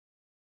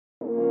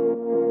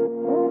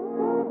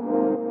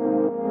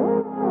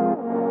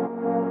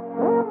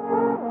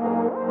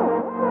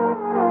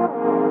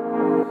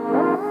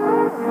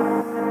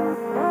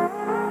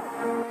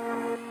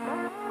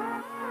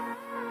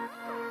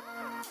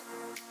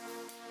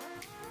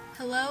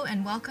Hello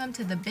and welcome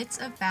to the Bits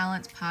of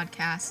Balance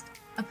podcast,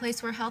 a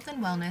place where health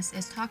and wellness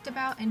is talked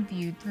about and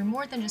viewed through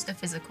more than just a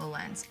physical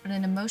lens, but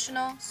an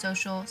emotional,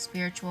 social,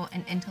 spiritual,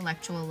 and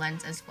intellectual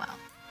lens as well.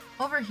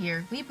 Over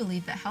here, we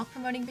believe that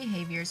health-promoting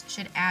behaviors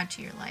should add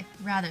to your life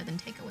rather than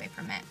take away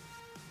from it.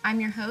 I'm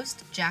your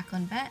host,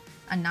 Jacqueline Bett,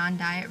 a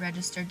non-diet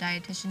registered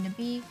dietitian to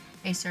be,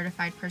 a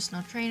certified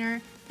personal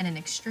trainer, and an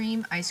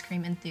extreme ice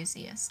cream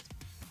enthusiast.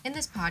 In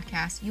this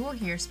podcast, you will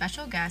hear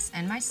special guests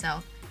and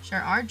myself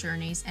share our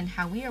journeys and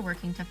how we are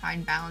working to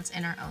find balance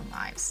in our own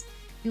lives.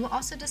 We will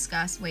also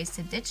discuss ways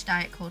to ditch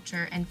diet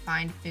culture and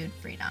find food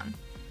freedom.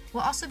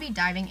 We'll also be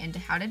diving into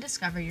how to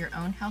discover your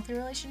own healthy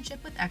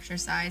relationship with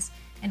exercise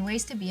and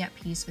ways to be at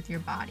peace with your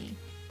body.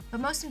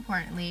 But most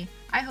importantly,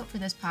 I hope for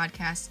this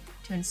podcast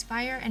to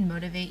inspire and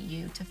motivate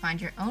you to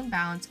find your own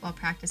balance while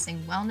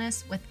practicing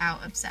wellness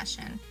without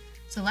obsession.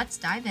 So let's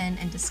dive in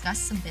and discuss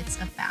some bits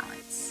of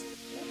balance.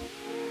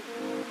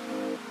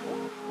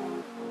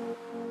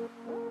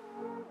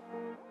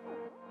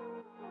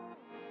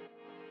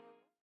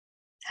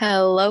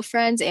 Hello,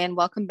 friends, and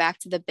welcome back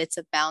to the Bits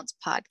of Balance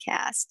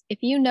podcast.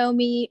 If you know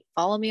me,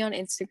 follow me on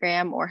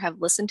Instagram, or have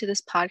listened to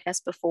this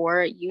podcast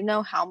before, you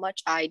know how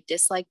much I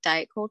dislike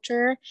diet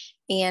culture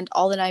and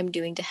all that I'm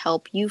doing to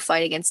help you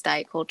fight against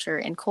diet culture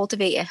and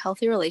cultivate a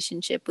healthy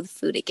relationship with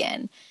food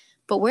again.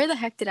 But where the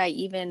heck did I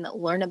even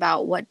learn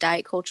about what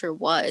diet culture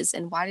was,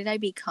 and why did I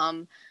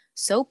become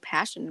so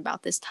passionate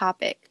about this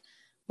topic?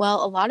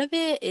 Well, a lot of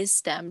it is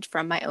stemmed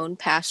from my own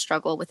past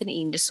struggle with an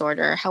eating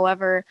disorder.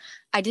 However,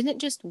 I didn't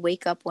just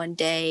wake up one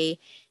day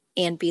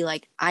and be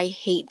like, I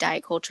hate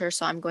diet culture,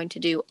 so I'm going to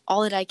do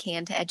all that I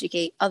can to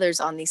educate others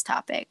on these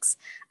topics.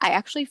 I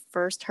actually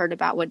first heard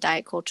about what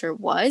diet culture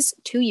was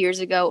 2 years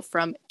ago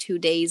from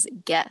today's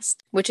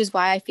guest, which is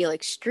why I feel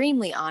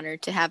extremely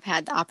honored to have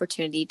had the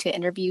opportunity to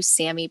interview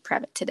Sammy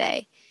Previtt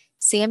today.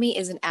 Sammy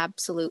is an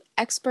absolute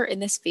expert in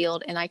this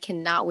field, and I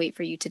cannot wait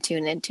for you to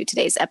tune into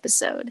today's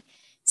episode.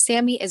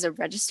 Sammy is a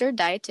registered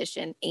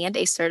dietitian and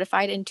a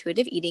certified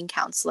intuitive eating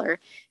counselor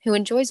who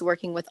enjoys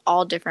working with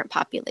all different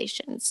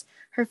populations.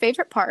 Her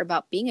favorite part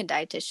about being a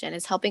dietitian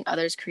is helping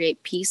others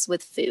create peace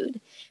with food.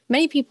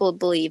 Many people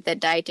believe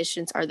that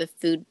dietitians are the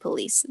food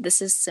police.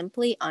 This is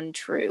simply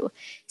untrue.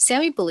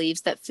 Sammy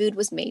believes that food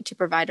was made to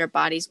provide our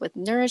bodies with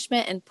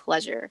nourishment and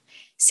pleasure.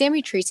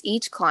 Sammy treats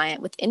each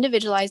client with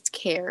individualized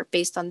care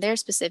based on their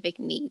specific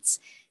needs.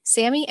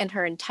 Sammy and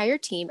her entire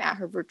team at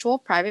her virtual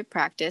private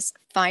practice,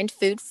 Find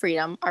Food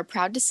Freedom, are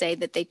proud to say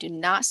that they do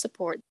not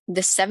support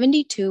the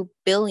 $72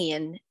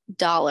 billion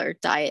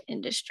diet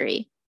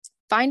industry.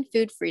 Find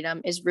Food Freedom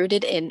is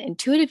rooted in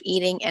intuitive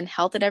eating and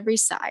health at every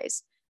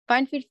size.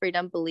 Find Food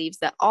Freedom believes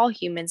that all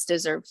humans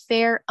deserve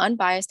fair,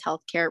 unbiased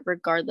healthcare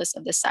regardless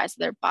of the size of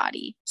their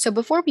body. So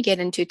before we get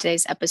into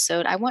today's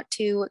episode, I want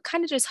to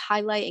kind of just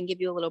highlight and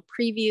give you a little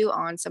preview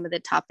on some of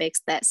the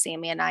topics that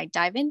Sammy and I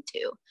dive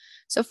into.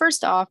 So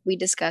first off, we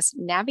discuss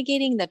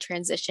navigating the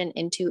transition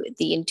into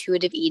the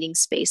intuitive eating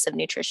space of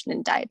nutrition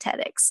and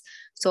dietetics.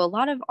 So a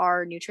lot of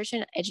our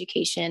nutrition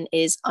education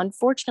is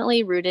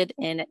unfortunately rooted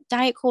in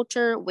diet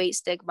culture, weight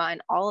stigma,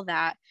 and all of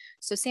that.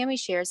 So Sammy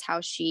shares how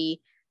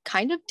she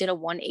kind of did a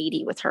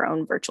 180 with her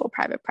own virtual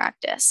private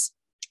practice.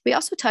 We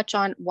also touch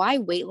on why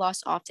weight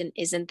loss often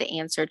isn't the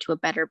answer to a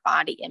better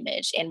body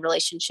image and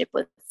relationship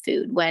with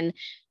food when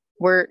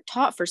we're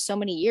taught for so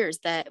many years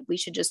that we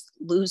should just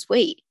lose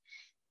weight.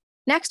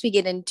 Next, we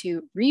get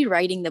into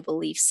rewriting the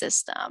belief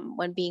system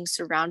when being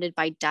surrounded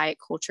by diet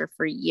culture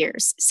for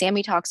years.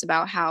 Sammy talks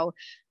about how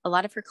a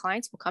lot of her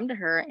clients will come to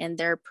her and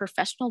they're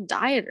professional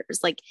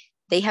dieters. Like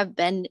they have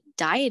been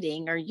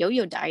dieting or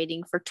yo-yo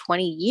dieting for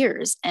 20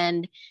 years.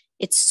 And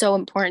it's so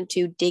important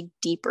to dig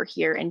deeper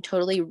here and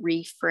totally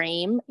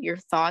reframe your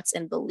thoughts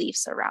and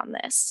beliefs around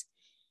this.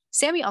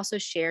 Sammy also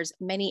shares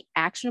many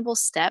actionable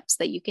steps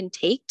that you can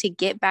take to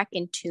get back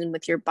in tune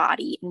with your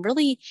body and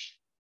really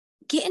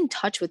get in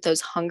touch with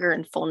those hunger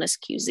and fullness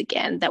cues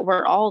again that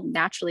we're all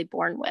naturally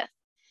born with.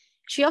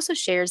 She also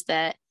shares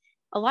that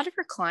a lot of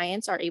her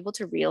clients are able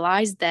to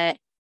realize that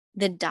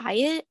the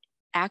diet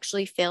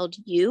actually failed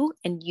you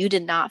and you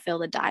did not fail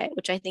the diet,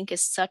 which I think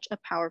is such a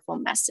powerful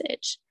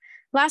message.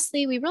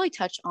 Lastly, we really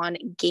touch on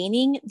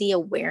gaining the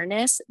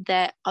awareness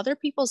that other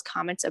people's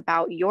comments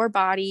about your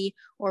body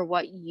or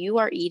what you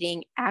are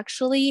eating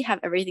actually have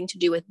everything to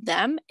do with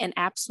them and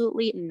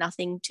absolutely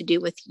nothing to do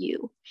with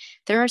you.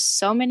 There are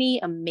so many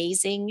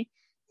amazing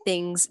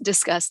things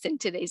discussed in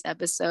today's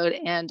episode,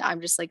 and I'm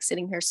just like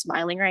sitting here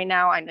smiling right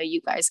now. I know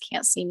you guys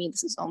can't see me.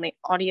 This is only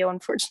audio,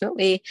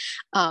 unfortunately.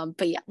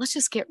 But yeah, let's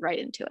just get right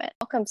into it.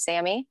 Welcome,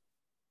 Sammy.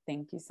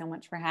 Thank you so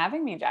much for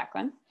having me,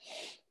 Jacqueline.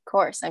 Of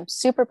course, I'm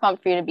super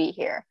pumped for you to be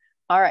here.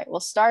 All right,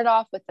 we'll start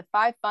off with the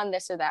 5 fun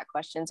this or that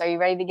questions. Are you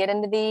ready to get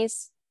into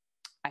these?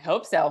 I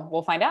hope so.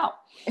 We'll find out.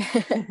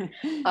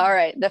 All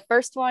right, the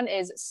first one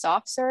is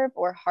soft serve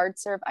or hard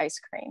serve ice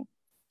cream?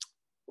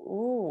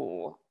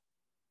 Ooh,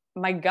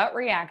 my gut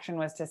reaction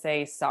was to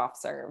say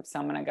soft serve, so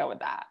I'm going to go with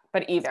that.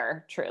 But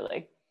either,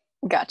 truly.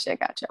 Gotcha.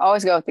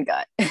 Always go with the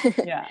gut.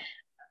 Yeah.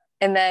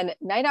 And then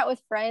night out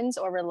with friends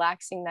or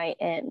relaxing night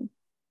in?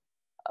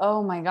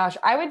 Oh my gosh.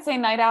 I would say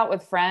night out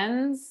with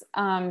friends,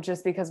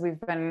 just because we've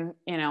been,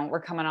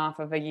 we're coming off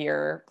of a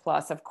year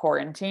plus of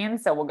quarantine.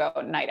 So we'll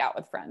go night out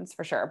with friends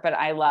for sure. But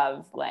I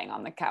love laying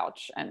on the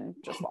couch and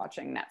just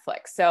watching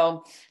Netflix.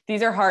 So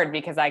these are hard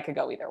because I could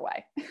go either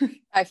way.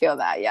 I feel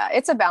that. Yeah.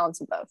 It's a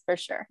balance of both for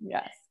sure.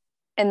 Yes.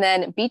 And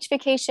then beach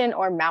vacation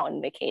or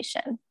mountain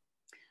vacation?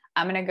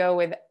 I'm going to go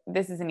with,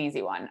 this is an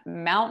easy one,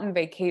 mountain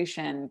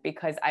vacation,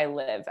 because I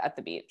live at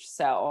the beach.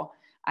 So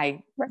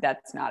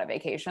that's not a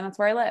vacation. That's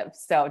where I live.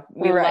 So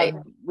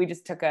we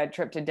just took a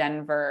trip to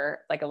Denver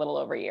like a little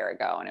over a year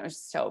ago, and it was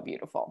so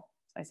beautiful.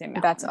 So I say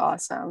mountains. That's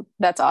awesome.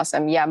 That's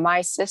awesome. Yeah.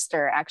 My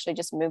sister actually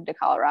just moved to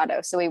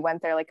Colorado. So we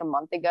went there like a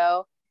month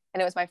ago,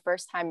 and it was my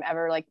first time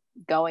ever like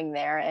going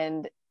there.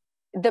 And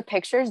the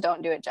pictures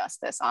don't do it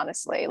justice,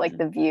 honestly. Like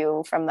the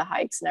view from the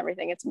hikes and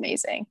everything. It's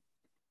amazing.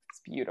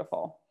 It's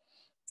beautiful.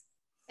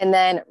 And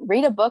then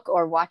read a book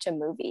or watch a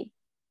movie.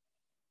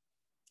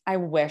 I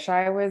wish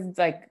I was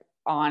like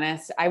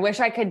honest. I wish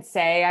I could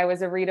say I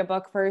was a read a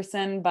book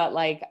person, but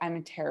like I'm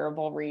a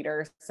terrible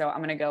reader. So I'm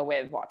going to go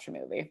with watch a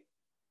movie.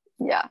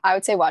 Yeah, I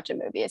would say watch a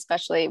movie,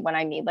 especially when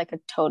I need like a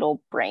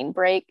total brain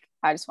break.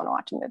 I just want to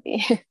watch a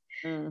movie.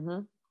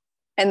 Mm-hmm.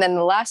 And then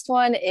the last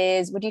one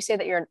is, would you say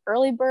that you're an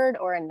early bird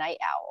or a night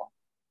owl?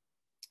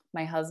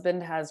 My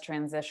husband has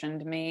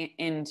transitioned me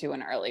into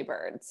an early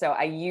bird. So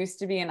I used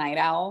to be a night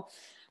owl,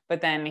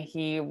 but then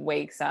he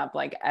wakes up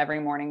like every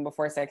morning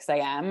before 6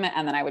 a.m.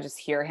 And then I would just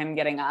hear him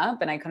getting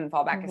up and I couldn't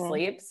fall back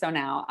asleep. So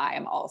now I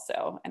am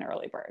also an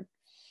early bird.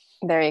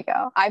 There you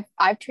go.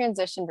 I've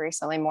transitioned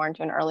recently more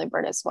into an early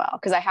bird as well,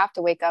 because I have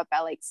to wake up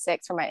at like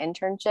 6 for my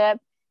internship.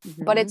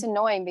 But it's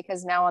annoying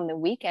because now on the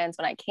weekends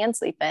when I can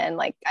sleep in,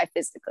 like I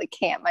physically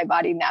can't. My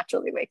body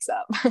naturally wakes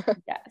up.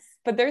 Yes.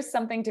 But there's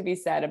something to be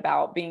said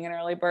about being an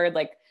early bird.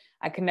 Like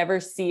I could never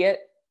see it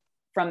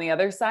from the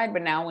other side,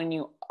 but now when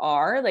you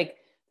are, like,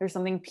 there's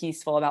something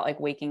peaceful about like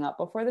waking up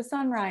before the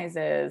sun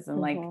rises and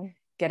like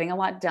getting a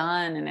lot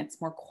done, and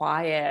it's more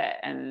quiet.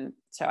 And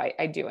so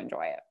I do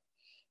enjoy it.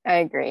 I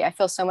agree. I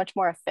feel so much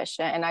more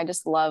efficient, and I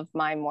just love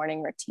my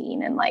morning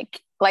routine. And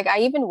like I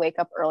even wake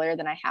up earlier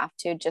than I have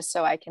to, just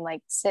so I can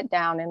like sit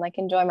down and like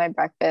enjoy my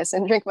breakfast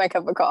and drink my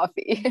cup of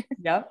coffee.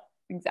 Yep,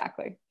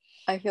 exactly.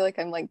 I feel like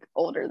I'm like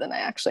older than I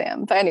actually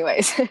am. But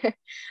anyways,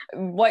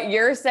 what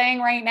you're saying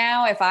right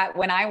now,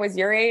 when I was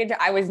your age,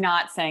 I was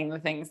not saying the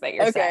things that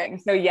you're saying.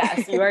 So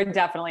yes, you are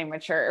definitely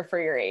mature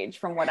for your age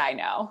from what I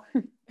know.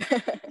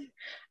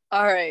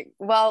 All right.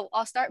 Well,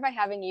 I'll start by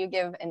having you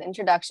give an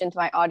introduction to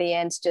my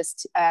audience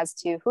just as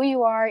to who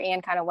you are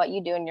and kind of what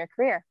you do in your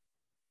career.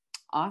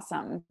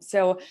 Awesome.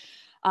 So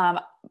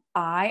I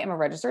am a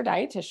registered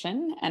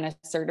dietitian and a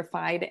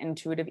certified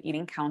intuitive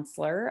eating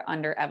counselor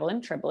under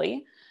Evelyn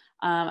Tribbley.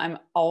 I'm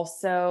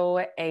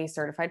also a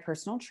certified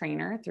personal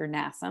trainer through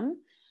NASM.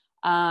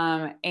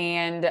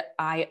 And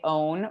I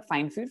own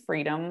Find Food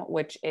Freedom,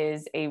 which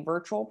is a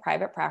virtual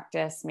private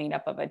practice made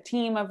up of a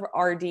team of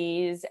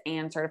RDs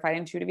and certified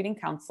intuitive eating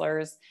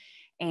counselors.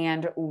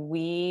 And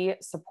we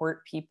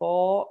support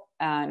people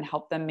and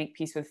help them make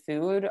peace with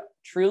food.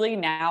 Truly,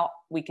 now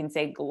we can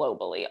say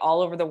globally,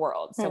 all over the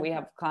world. So we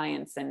have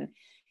clients in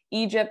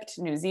Egypt,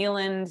 New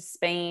Zealand,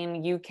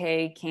 Spain,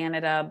 UK,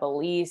 Canada,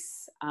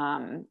 Belize.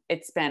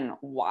 It's been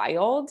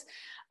wild.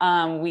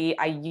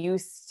 I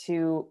used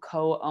to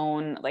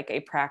co-own like a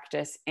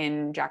practice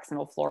in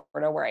Jacksonville,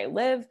 Florida, where I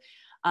live.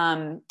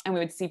 And we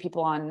would see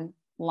people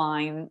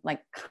online,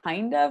 like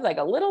kind of like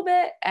a little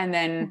bit. And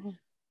then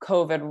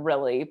COVID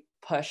really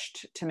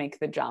pushed to make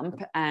the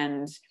jump.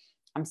 And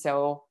I'm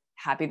so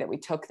happy that we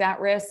took that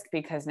risk,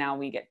 because now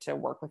we get to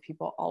work with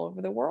people all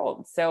over the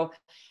world. So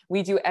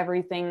we do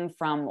everything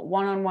from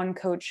one-on-one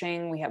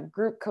coaching. We have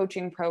group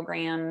coaching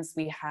programs.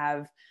 We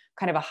have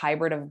kind of a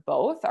hybrid of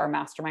both. Our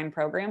mastermind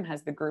program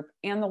has the group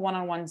and the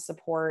one-on-one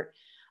support.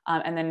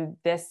 And then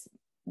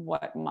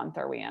what month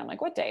are we in? I'm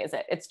like, what day is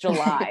it? It's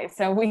July.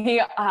 So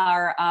we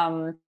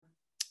are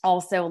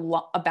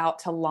also about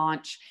to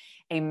launch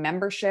a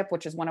membership,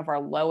 which is one of our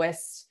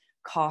lowest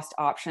cost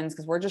options,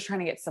 because we're just trying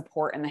to get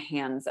support in the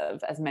hands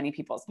of as many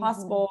people as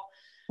possible.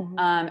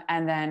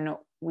 And then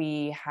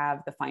we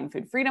have the Find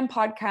Food Freedom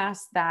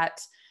podcast that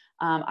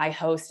I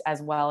host,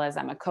 as well as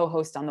I'm a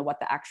co-host on the What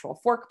the Actual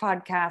Fork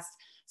podcast.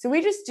 So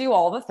we just do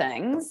all the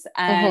things,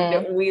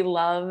 and we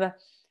love,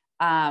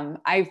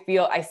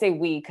 I say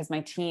we, because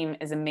my team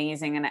is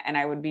amazing, and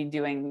I would be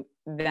doing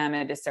them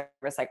a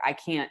disservice. Like I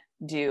can't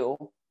do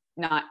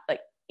not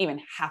like even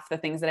half the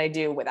things that I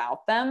do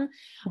without them.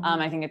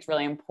 I think it's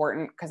really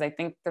important, because I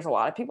think there's a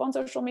lot of people on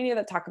social media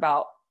that talk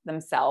about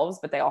themselves,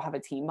 but they all have a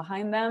team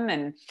behind them.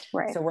 And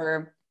so we're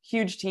a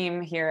huge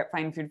team here at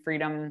Find Food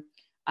Freedom.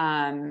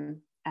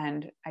 And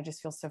I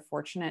just feel so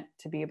fortunate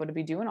to be able to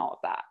be doing all of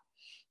that.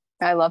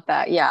 I love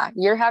that. Yeah.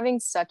 You're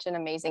having such an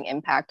amazing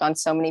impact on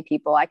so many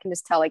people. I can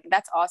just tell, like,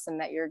 that's awesome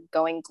that you're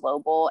going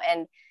global.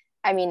 And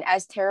I mean,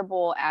 as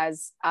terrible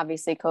as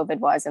obviously COVID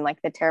was, and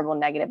like the terrible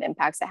negative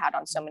impacts it had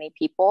on so many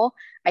people,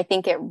 I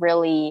think it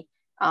really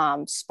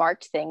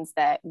sparked things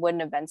that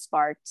wouldn't have been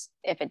sparked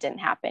if it didn't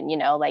happen. You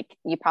know, like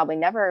you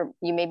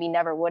maybe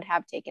never would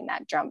have taken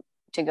that jump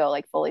to go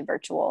like fully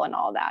virtual and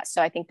all that.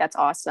 So I think that's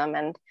awesome.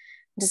 And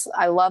just,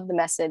 I love the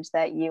message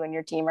that you and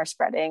your team are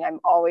spreading. I'm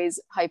always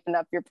hyping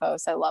up your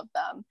posts. I love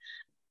them.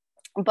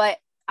 But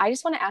I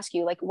just want to ask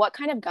you, like, what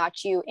kind of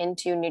got you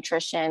into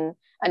nutrition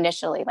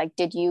initially? Like,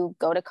 did you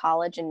go to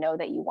college and know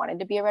that you wanted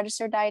to be a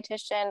registered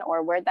dietitian,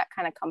 or where'd that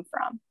kind of come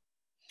from?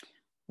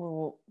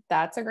 Well,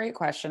 that's a great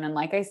question. And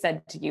like I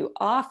said to you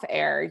off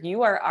air,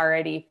 you are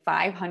already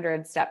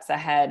 500 steps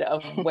ahead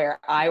of where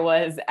I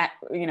was at,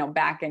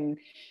 back in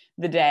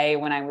the day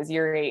when I was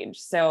your age.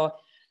 So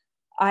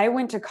I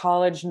went to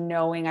college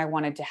knowing I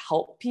wanted to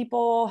help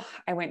people.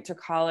 I went to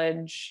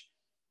college,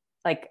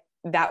 like,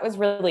 that was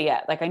really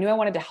it. Like, I knew I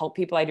wanted to help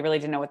people. I really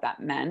didn't know what that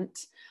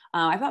meant.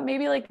 I thought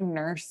maybe like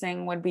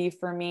nursing would be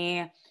for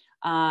me.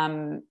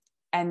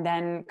 And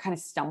then kind of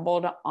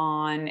stumbled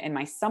on in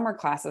my summer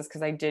classes,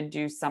 because I did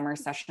do summer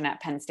session at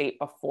Penn State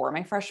before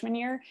my freshman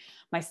year.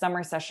 My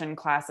summer session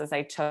classes,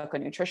 I took a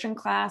nutrition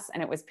class,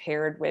 and it was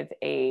paired with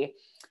a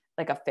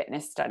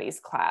fitness studies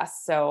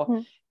class.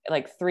 So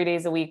like 3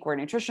 days a week were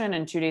nutrition,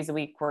 and 2 days a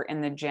week were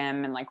in the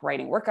gym and like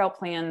writing workout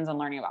plans and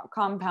learning about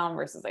compound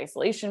versus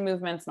isolation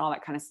movements and all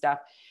that kind of stuff.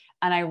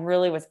 And I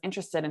really was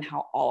interested in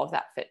how all of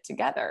that fit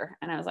together.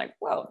 And I was like,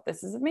 whoa,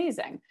 this is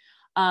amazing.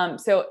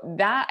 So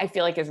that I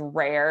feel like is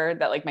rare,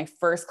 that like my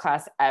first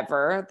class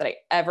ever that I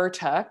ever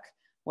took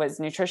was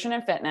nutrition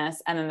and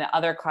fitness. And then the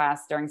other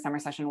class during summer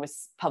session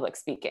was public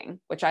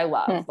speaking, which I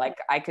love. Like,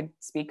 I could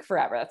speak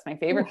forever. That's my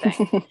favorite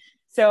thing.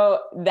 So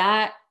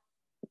that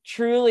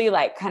truly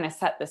like kind of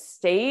set the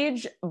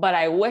stage. But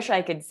I wish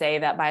I could say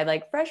that by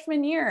like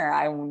freshman year,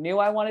 I knew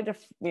I wanted to,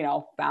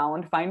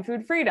 find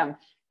food freedom.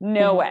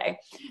 No way.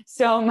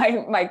 So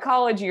my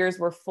college years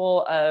were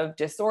full of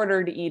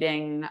disordered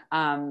eating.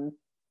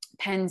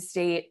 Penn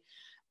State,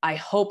 I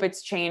hope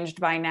it's changed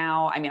by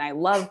now. I mean, I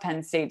love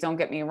Penn State, don't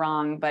get me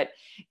wrong, but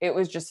it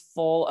was just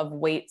full of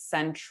weight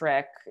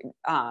centric,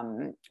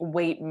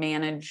 weight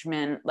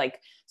management, like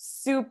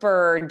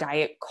super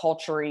diet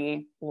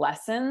culture-y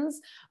lessons,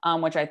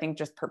 which I think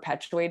just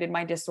perpetuated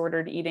my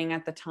disordered eating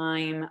at the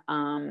time.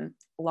 A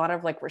lot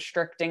of like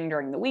restricting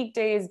during the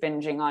weekdays,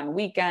 binging on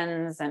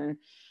weekends, and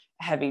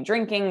heavy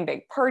drinking,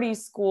 big party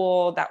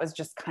school. That was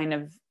just kind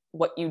of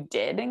what you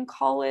did in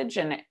college.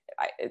 And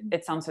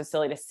it sounds so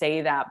silly to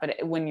say that, but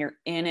when you're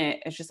in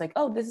it, it's just like,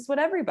 oh, this is what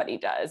everybody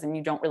does. And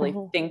you don't really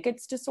think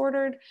it's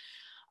disordered.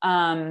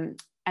 And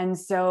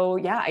so,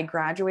 yeah, I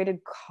graduated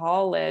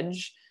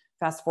college,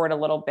 fast forward a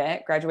little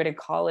bit, graduated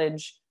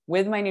college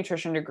with my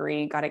nutrition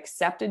degree, got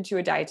accepted to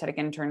a dietetic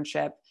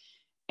internship.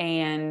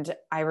 And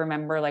I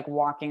remember like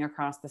walking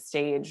across the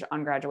stage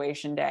on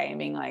graduation day and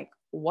being like,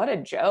 what a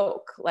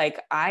joke.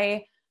 Like,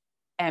 I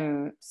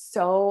am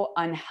so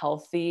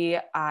unhealthy.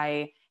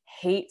 I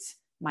hate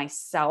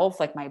myself,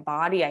 like my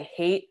body. I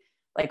hate,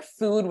 like,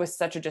 food was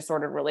such a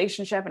disordered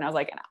relationship. And I was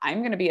like, I'm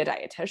going to be a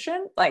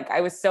dietitian. Like,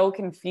 I was so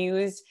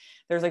confused.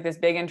 There's like this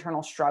big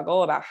internal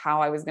struggle about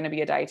how I was going to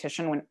be a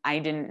dietitian when I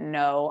didn't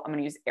know, I'm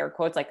going to use air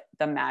quotes, like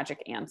the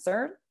magic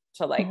answer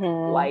to like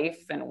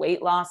life and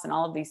weight loss and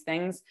all of these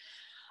things.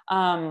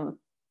 So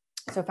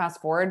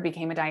fast forward,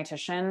 became a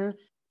dietitian,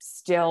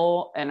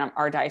 still in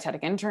our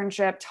dietetic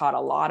internship, taught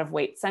a lot of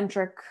weight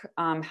centric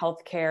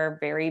healthcare,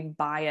 very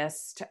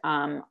biased,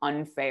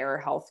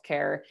 unfair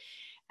healthcare.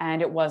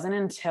 And it wasn't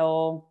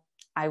until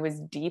I was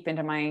deep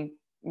into my,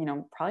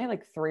 probably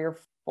like 3 or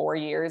 4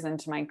 years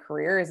into my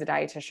career as a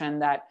dietitian,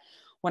 that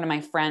one of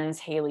my friends,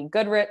 Haley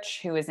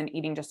Goodrich, who is an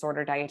eating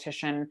disorder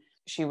dietitian,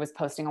 she was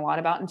posting a lot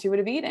about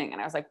intuitive eating.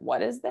 And I was like,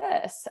 what is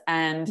this?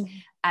 And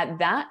at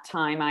that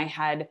time, I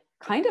had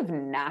kind of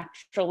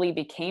naturally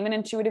became an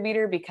intuitive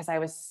eater because I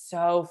was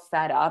so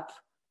fed up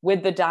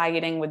with the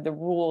dieting, with the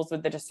rules,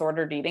 with the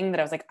disordered eating,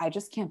 that I was like, I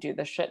just can't do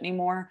this shit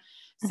anymore.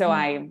 So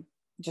I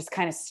just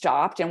kind of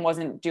stopped and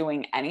wasn't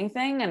doing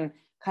anything, and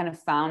kind of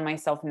found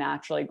myself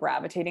naturally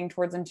gravitating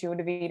towards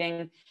intuitive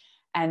eating.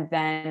 And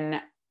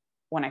then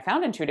when I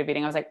found intuitive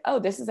eating, I was like, oh,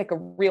 this is like a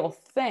real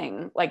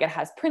thing. Like, it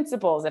has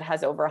principles. It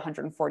has over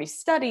 140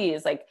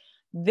 studies. Like,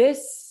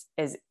 this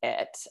is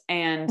it.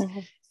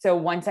 And so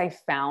once I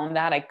found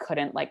that, I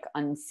couldn't like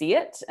unsee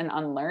it and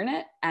unlearn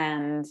it,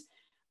 and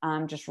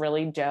just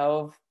really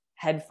dove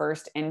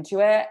headfirst into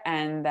it.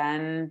 And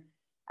then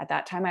at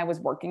that time I was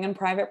working in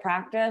private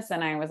practice,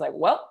 and I was like,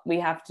 well, we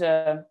have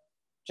to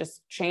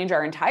just change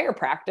our entire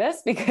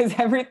practice, because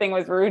everything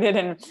was rooted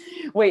in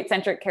weight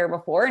centric care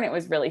before. And it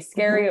was really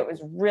scary. It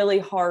was really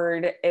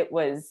hard. It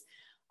was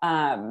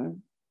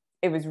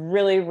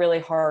really, really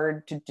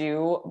hard to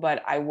do,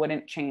 but I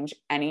wouldn't change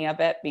any of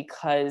it,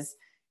 because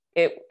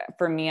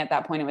for me at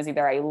that point, it was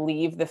either I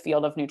leave the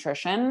field of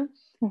nutrition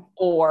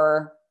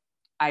or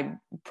I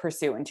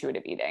pursue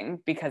intuitive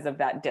eating, because of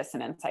that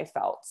dissonance I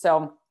felt.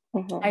 So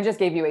I just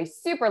gave you a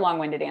super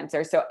long-winded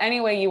answer. So any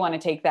way you want to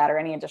take that, or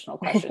any additional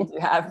questions you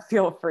have,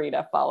 feel free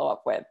to follow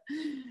up with.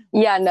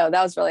 Yeah, no,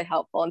 that was really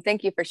helpful. And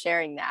thank you for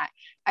sharing that.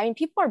 I mean,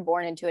 people are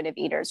born intuitive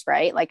eaters,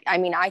 right? Like, I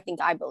mean, I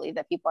believe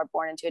that people are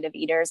born intuitive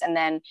eaters. And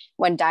then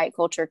when diet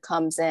culture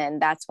comes in,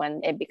 that's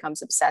when it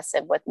becomes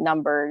obsessive with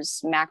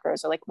numbers,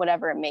 macros, or like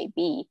whatever it may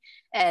be.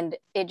 And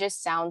it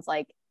just sounds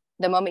like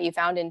the moment you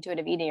found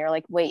intuitive eating, you're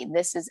like, wait,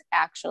 this is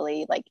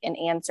actually like an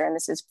answer and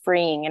this is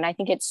freeing. And I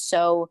think it's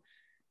so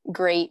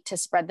great to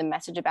spread the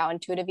message about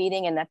intuitive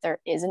eating and that there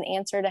is an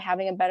answer to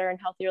having a better and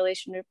healthy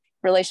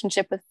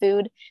relationship with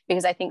food,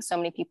 because I think so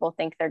many people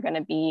think they're going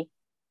to be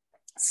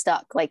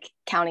stuck, like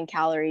counting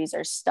calories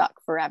or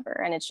stuck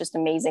forever. And it's just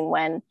amazing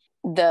when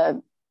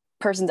the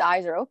person's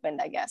eyes are opened,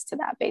 I guess, to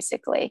that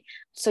basically.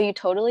 So you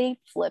totally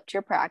flipped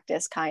your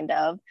practice kind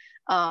of.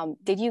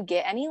 Did you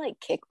get any like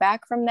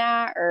kickback from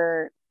that,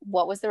 or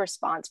what was the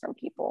response from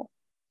people?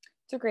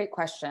 It's a great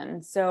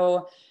question.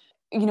 So,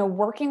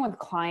 working with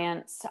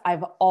clients,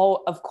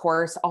 of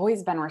course,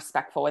 always been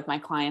respectful with my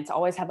clients,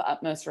 always have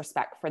utmost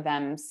respect for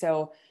them.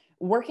 So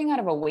working out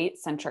of a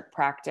weight-centric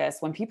practice,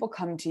 when people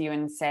come to you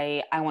and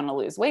say, I want to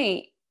lose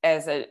weight,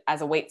 as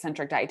a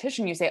weight-centric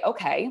dietitian, you say,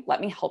 okay,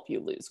 let me help you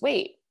lose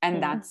weight.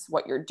 And that's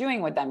what you're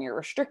doing with them. You're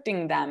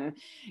restricting them.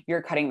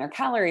 You're cutting their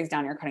calories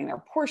down. You're cutting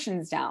their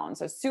portions down.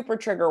 So super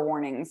trigger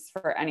warnings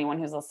for anyone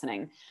who's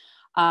listening.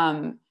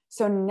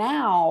 So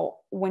now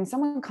when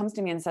someone comes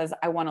to me and says,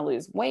 I want to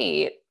lose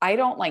weight, I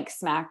don't like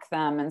smack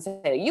them and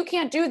say, you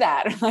can't do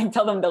that, or like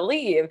tell them to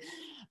leave.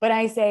 But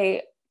I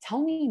say,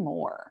 tell me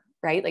more,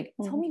 right? Like,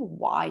 tell me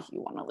why you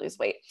want to lose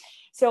weight.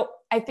 So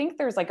I think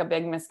there's like a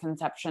big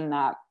misconception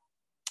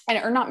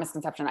or not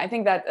misconception. I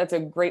think that that's a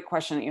great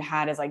question that you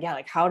had, is like, yeah,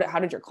 like how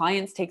did your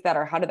clients take that,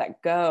 or how did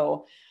that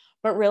go?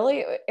 But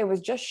really it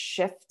was just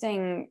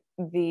shifting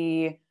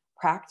the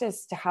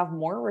practice to have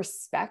more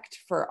respect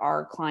for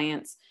our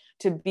clients,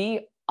 to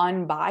be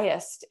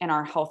unbiased in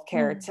our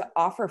healthcare, to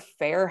offer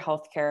fair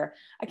healthcare.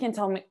 I can't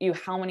tell you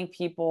how many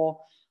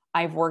people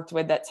I've worked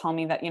with that tell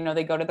me that,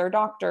 they go to their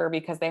doctor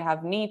because they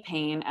have knee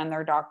pain and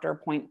their doctor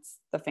points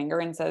the finger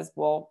and says,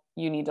 well,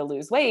 you need to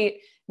lose weight.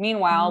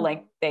 Meanwhile,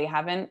 like they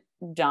haven't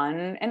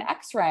done an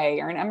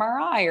X-ray or an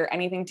MRI or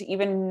anything to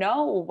even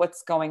know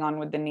what's going on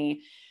with the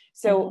knee.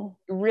 So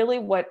really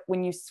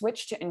when you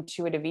switch to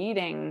intuitive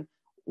eating,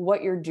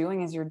 what you're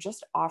doing is you're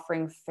just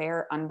offering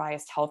fair,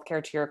 unbiased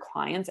healthcare to your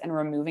clients and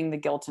removing the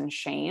guilt and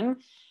shame,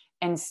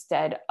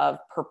 instead of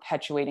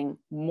perpetuating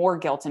more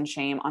guilt and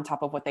shame on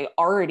top of what they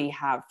already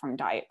have from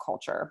diet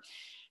culture.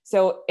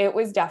 So it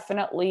was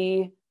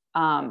definitely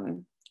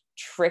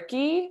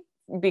tricky,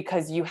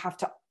 because you have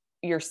to,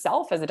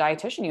 yourself as a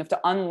dietitian, you have to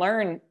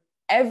unlearn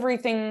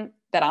everything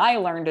that I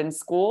learned in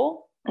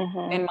school.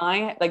 In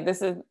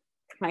this is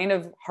kind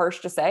of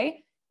harsh to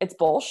say, it's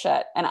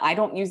bullshit. And I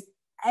don't use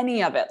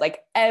any of it. Like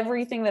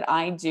everything that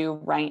I do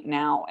right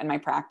now in my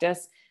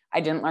practice,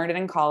 I didn't learn it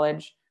in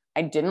college.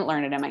 I didn't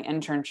learn it in my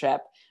internship.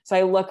 So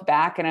I look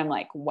back and I'm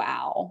like,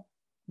 wow,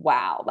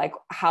 like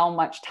how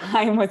much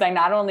time was I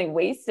not only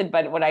wasted,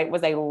 but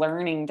was I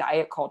learning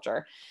diet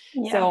culture?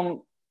 Yeah.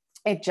 So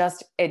it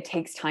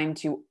takes time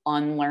to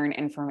unlearn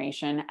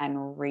information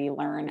and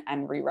relearn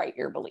and rewrite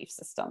your belief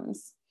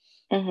systems.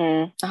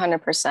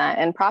 100%.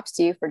 And props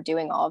to you for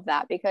doing all of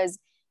that, because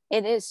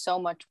it is so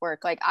much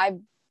work. Like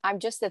I'm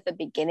just at the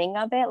beginning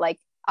of it. Like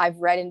I've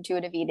read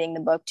Intuitive Eating, the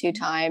book, 2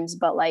 times,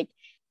 but like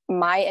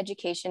my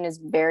education is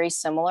very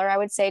similar, I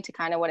would say, to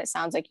kind of what it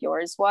sounds like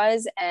yours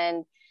was.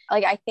 And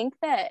like, I think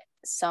that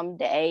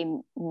someday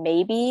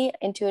maybe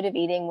intuitive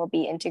eating will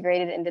be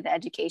integrated into the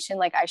education.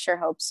 Like I sure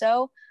hope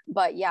so.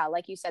 But yeah,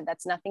 like you said,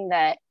 that's nothing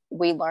that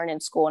we learn in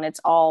school, and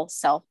it's all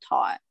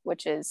self-taught,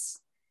 which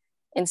is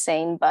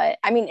insane. But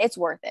I mean, it's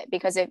worth it,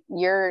 because if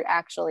you're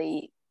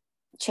actually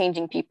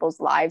changing people's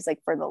lives like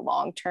for the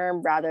long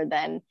term, rather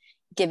than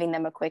giving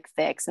them a quick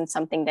fix and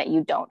something that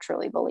you don't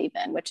truly believe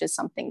in, which is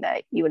something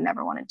that you would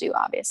never want to do,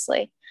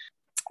 obviously.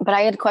 But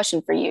I had a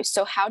question for you.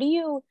 So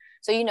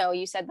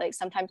you said like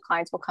sometimes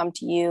clients will come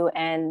to you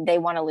and they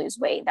want to lose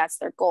weight. That's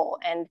their goal.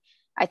 And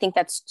I think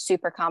that's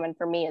super common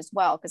for me as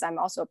well, because I'm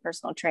also a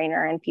personal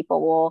trainer, and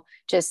people will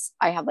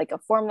I have like a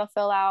form to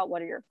fill out.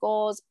 What are your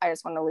goals? I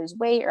just want to lose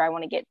weight, or I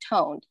want to get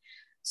toned.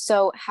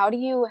 So how do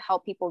you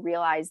help people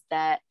realize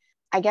that,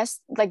 I guess,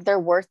 like their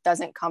worth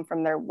doesn't come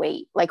from their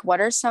weight? Like what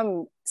are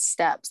some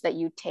steps that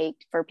you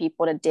take for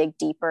people to dig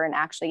deeper and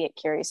actually get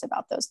curious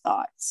about those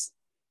thoughts?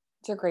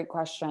 It's a great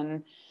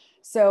question.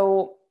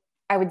 So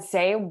I would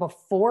say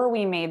before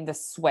we made the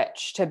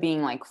switch to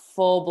being like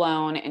full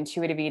blown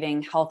intuitive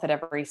eating, health at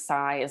every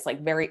size,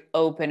 like very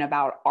open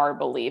about our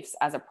beliefs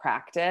as a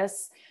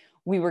practice,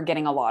 we were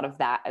getting a lot of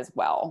that as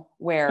well,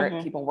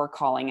 where people were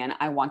calling in,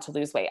 I want to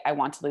lose weight. I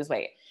want to lose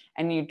weight.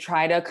 And you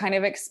try to kind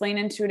of explain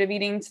intuitive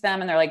eating to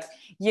them, and they're like,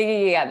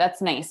 yeah,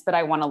 that's nice, but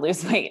I want to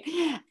lose weight.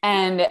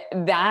 And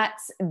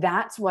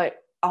that's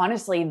what,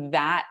 honestly,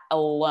 that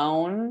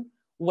alone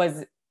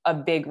was a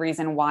big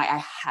reason why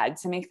I had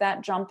to make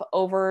that jump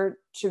over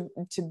to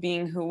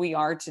being who we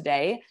are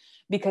today,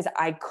 because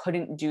I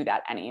couldn't do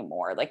that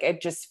anymore. Like it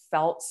just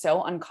felt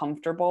so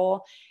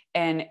uncomfortable,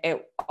 and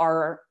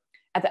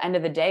at the end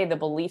of the day, the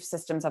belief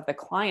systems of the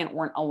client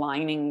weren't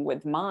aligning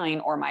with mine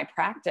or my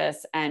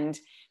practice. And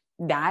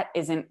that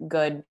isn't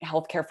good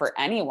healthcare for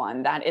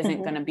anyone. That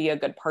isn't going to be a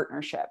good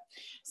partnership.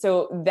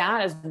 So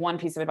that is one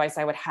piece of advice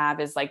I would have,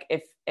 is like,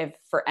 if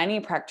for any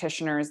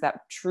practitioners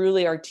that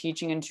truly are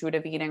teaching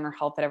intuitive eating or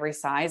health at every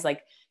size,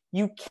 like,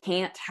 you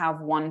can't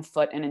have one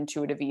foot in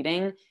intuitive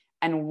eating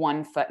and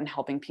one foot in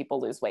helping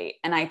people lose weight.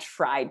 And I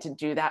tried to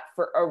do that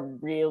for a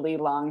really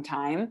long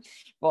time.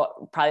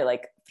 Well, probably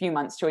like a few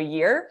months to a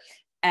year.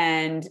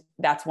 And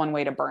that's one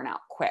way to burn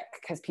out quick,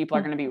 because people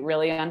are going to be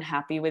really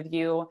unhappy with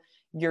you.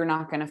 You're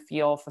not going to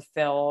feel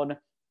fulfilled.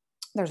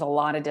 There's a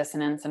lot of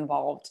dissonance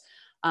involved.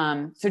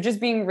 So just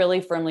being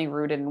really firmly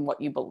rooted in what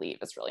you believe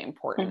is really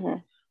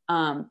important.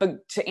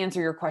 But to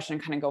answer your question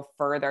and kind of go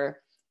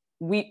further,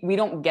 we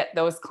don't get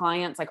those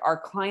clients. Like, our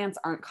clients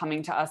aren't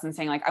coming to us and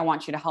saying like, I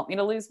want you to help me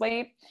to lose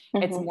weight.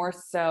 It's more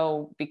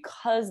so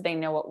because they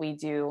know what we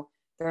do.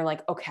 They're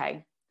like,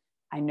 okay,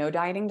 I know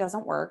dieting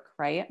doesn't work,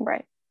 right?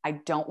 Right. I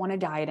don't want to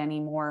diet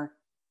anymore,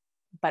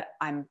 but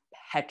I'm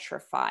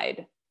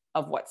petrified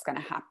of what's going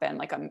to happen.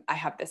 Like, I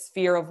have this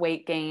fear of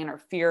weight gain or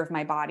fear of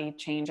my body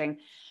changing.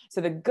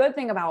 So the good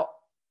thing about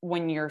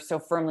when you're so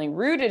firmly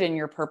rooted in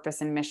your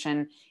purpose and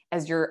mission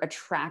is you're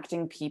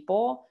attracting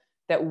people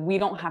that we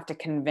don't have to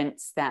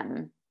convince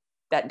them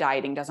that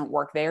dieting doesn't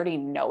work. They already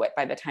know it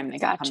by the time they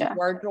come to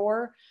our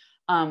door,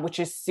 which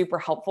is super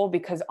helpful,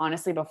 because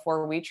honestly,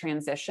 before we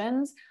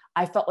transitioned,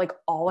 I felt like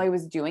all I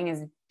was doing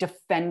is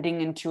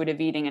defending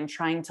intuitive eating and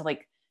trying to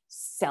like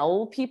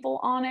sell people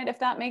on it, if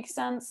that makes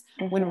sense.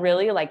 When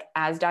really, like,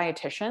 as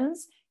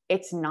dietitians,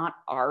 it's not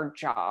our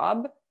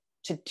job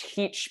to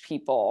teach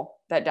people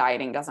that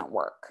dieting doesn't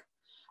work.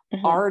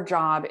 Our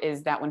job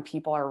is that when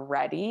people are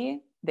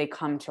ready, they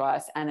come to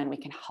us, and then we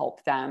can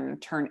help them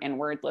turn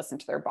inward, listen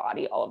to their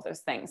body, all of those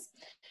things.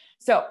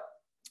 So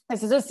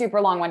this is a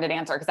super long-winded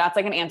answer, because that's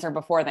like an answer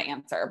before the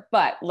answer,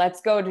 but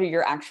let's go to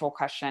your actual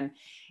question.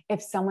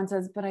 If someone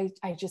says, but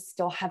I just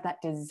still have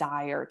that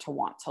desire to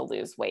want to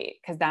lose weight,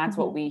 because that's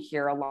what we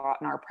hear a lot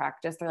in our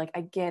practice. They're like,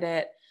 I get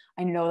it.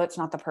 I know that's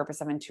not the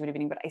purpose of intuitive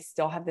eating, but I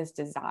still have this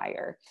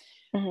desire.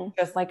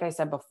 Just like I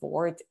said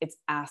before, it's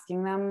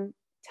asking them,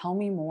 tell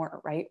me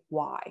more, right?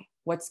 Why?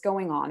 What's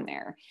going on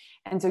there?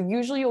 And so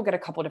usually you'll get a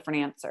couple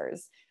different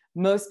answers.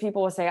 Most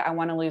people will say, I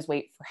want to lose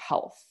weight for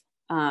health.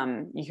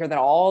 You hear that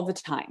all the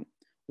time.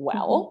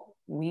 Well,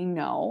 we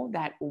know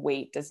that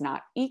weight does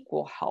not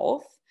equal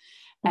health.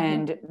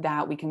 And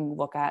that we can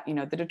look at,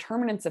 the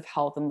determinants of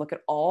health and look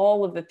at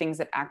all of the things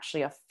that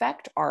actually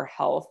affect our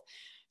health.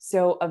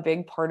 So a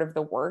big part of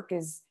the work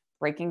is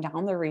breaking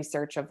down the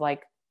research of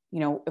like,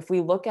 if we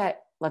look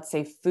at, let's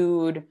say,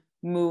 food,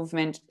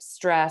 movement,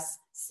 stress,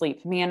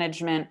 sleep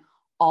management,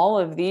 all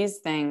of these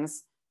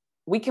things,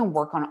 we can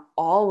work on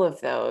all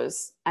of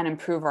those and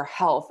improve our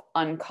health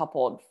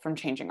uncoupled from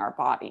changing our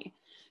body.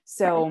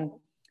 So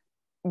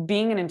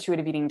being an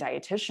intuitive eating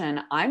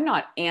dietitian, I'm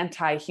not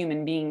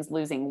anti-human beings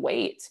losing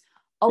weight.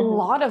 A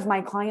lot of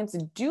my clients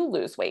do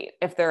lose weight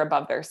if they're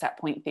above their set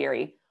point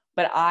theory,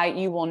 but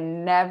you will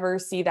never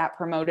see that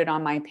promoted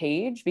on my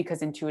page,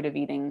 because intuitive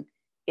eating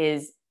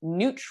is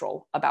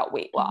neutral about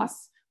weight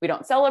loss. We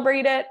don't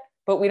celebrate it,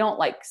 but we don't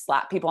like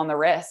slap people on the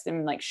wrist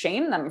and like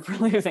shame them for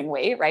losing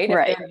weight, right?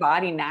 If their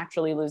body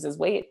naturally loses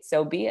weight,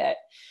 so be it.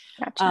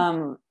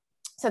 Gotcha.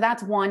 So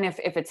that's one. If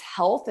it's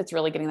health, it's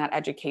really getting that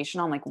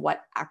education on like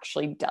what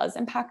actually does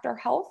impact our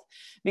health,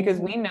 because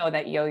we know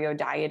that yo-yo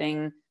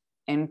dieting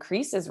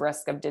increases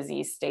risk of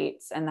disease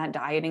states, and that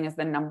dieting is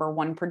the number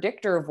one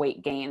predictor of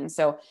weight gain.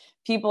 So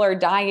people are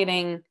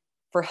dieting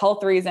for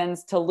health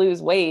reasons to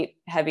lose weight,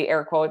 heavy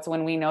air quotes,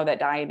 when we know that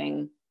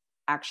dieting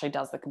actually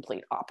does the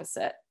complete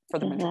opposite for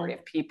the majority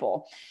of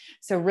people.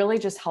 So really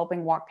just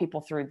helping walk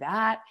people through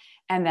that.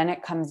 And then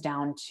it comes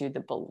down to the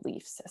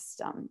belief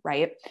system,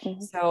 right?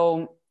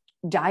 So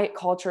diet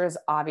culture is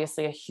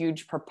obviously a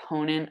huge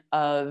proponent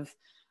of,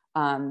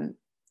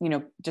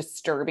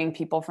 disturbing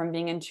people from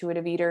being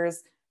intuitive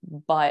eaters,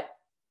 but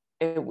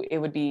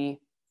it would be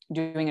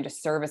doing a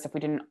disservice if we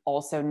didn't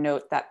also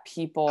note that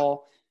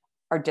people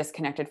are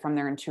disconnected from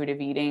their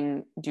intuitive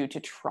eating due to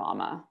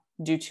trauma,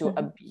 due to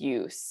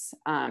abuse,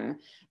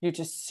 due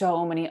to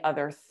so many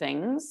other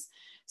things.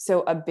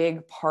 So a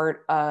big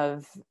part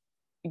of,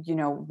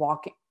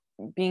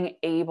 being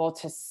able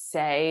to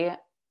say,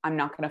 I'm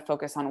not going to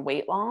focus on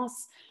weight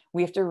loss.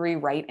 We have to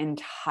rewrite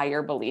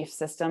entire belief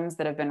systems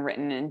that have been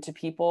written into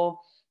people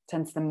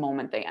since the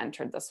moment they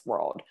entered this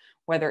world,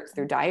 whether it's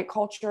through diet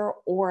culture,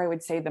 or I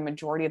would say the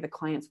majority of the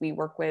clients we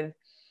work with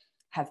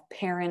have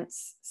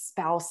parents,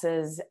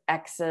 spouses,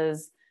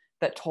 exes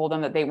that told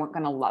them that they weren't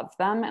going to love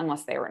them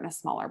unless they were in a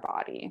smaller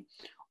body,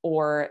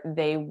 or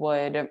they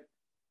would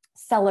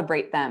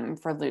celebrate them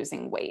for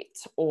losing weight,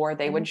 or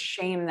they would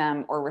shame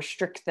them or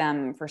restrict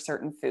them for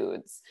certain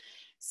foods.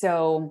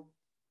 So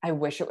I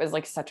wish it was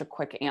like such a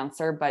quick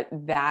answer, but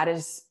that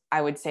is,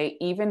 I would say,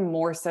 even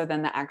more so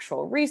than the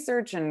actual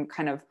research and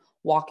kind of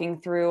walking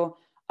through,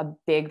 a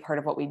big part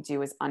of what we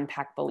do is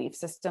unpack belief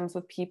systems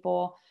with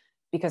people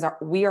because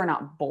we are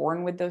not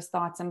born with those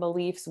thoughts and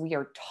beliefs. We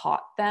are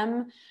taught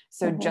them.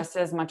 So just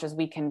as much as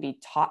we can be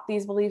taught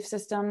these belief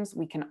systems,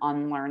 we can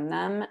unlearn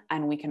them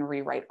and we can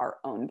rewrite our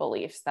own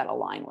beliefs that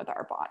align with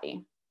our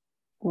body.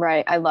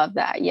 Right. I love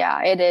that.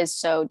 Yeah, it is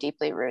so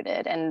deeply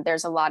rooted. And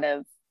there's a lot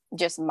of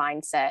just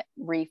mindset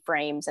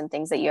reframes and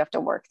things that you have to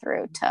work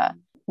through to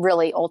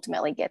really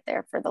ultimately get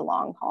there for the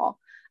long haul.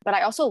 But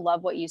I also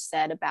love what you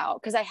said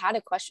about, because I had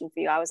a question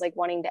for you. I was like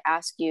wanting to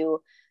ask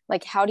you,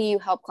 like, how do you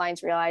help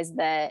clients realize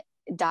that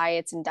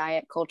diets and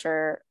diet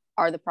culture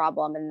are the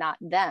problem and not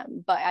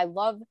them? But I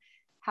love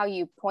how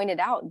you pointed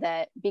out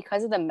that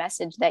because of the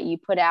message that you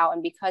put out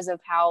and because of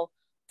how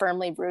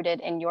firmly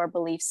rooted in your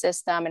belief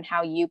system and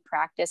how you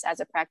practice as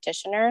a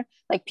practitioner,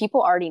 like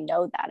people already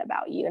know that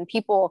about you, and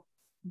people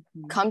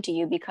come to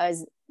you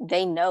because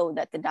they know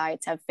that the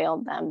diets have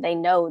failed them. They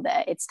know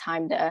that it's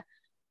time to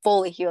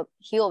fully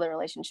heal the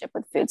relationship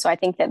with food. So I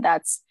think that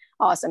that's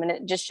awesome. And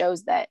it just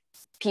shows that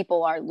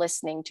people are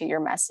listening to your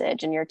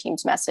message and your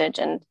team's message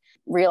and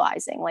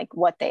realizing like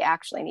what they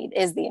actually need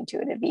is the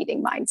intuitive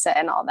eating mindset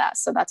and all that.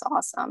 So that's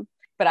awesome.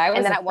 But I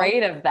was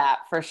afraid of that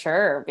for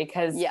sure,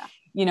 because, yeah,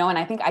 you know, and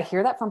I think I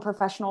hear that from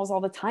professionals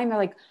all the time. They're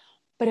like,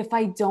 but if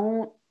I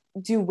don't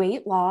do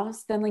weight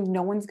loss, then like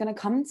no one's going to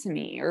come to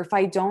me. Or if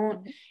I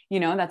don't, you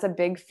know, that's a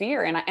big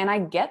fear. And I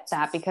get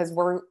that because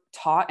we're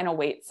taught in a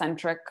weight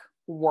centric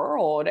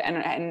world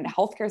and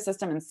healthcare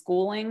system and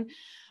schooling.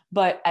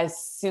 But as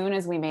soon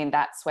as we made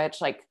that switch,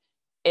 like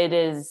it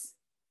is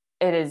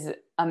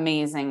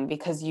amazing,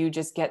 because you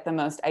just get the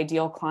most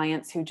ideal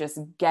clients who just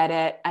get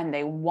it and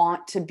they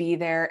want to be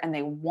there and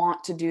they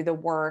want to do the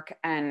work.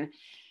 And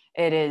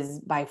it is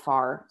by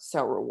far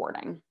so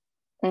rewarding.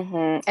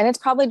 And it's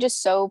probably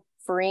just so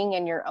freeing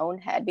in your own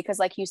head, because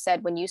like you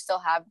said, when you still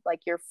have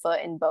like your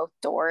foot in both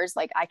doors,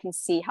 like I can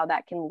see how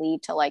that can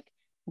lead to like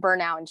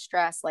burnout and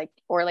stress, like,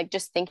 or like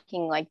just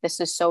thinking like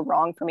this is so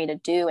wrong for me to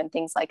do and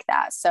things like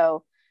that.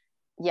 So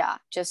yeah,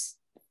 just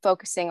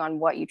focusing on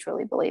what you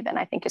truly believe in,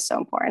 I think is so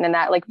important. And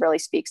that like really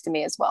speaks to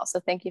me as well. So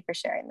thank you for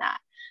sharing that.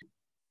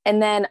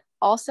 And then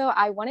also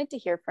I wanted to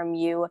hear from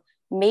you,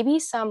 maybe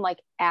some like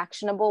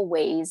actionable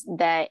ways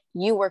that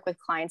you work with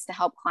clients to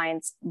help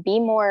clients be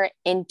more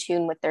in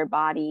tune with their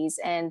bodies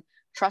and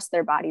trust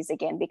their bodies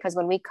again. Because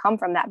when we come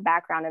from that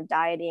background of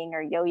dieting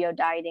or yo-yo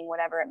dieting,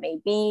 whatever it may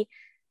be,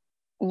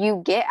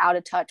 you get out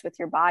of touch with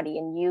your body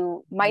and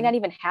you might not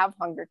even have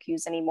hunger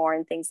cues anymore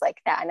and things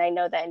like that. And I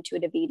know that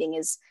intuitive eating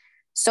is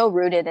so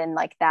rooted in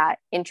like that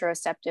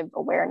interoceptive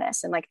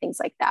awareness and like things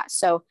like that.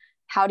 So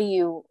how do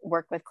you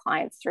work with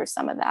clients through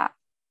some of that?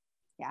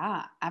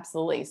 Yeah,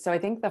 absolutely. So I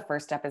think the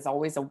first step is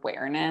always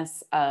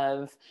awareness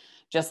of,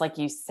 just like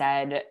you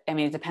said, I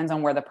mean, it depends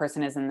on where the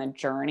person is in the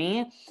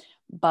journey,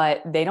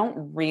 but they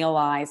don't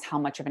realize how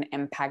much of an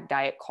impact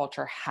diet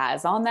culture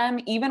has on them.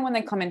 Even when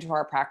they come into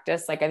our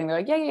practice, like I think they're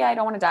like, yeah, I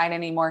don't want to diet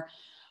anymore.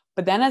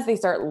 But then as they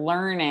start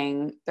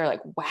learning, they're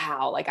like,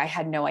 wow, like I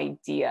had no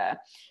idea.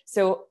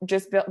 So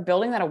just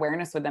building that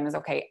awareness with them is,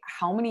 okay,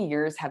 how many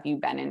years have you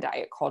been in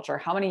diet culture?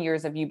 How many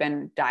years have you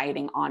been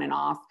dieting on and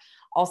off?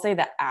 I'll say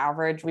the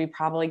average we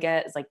probably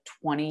get is like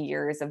 20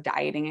 years of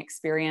dieting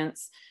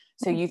experience.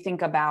 So you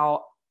think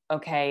about,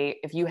 okay,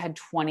 if you had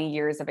 20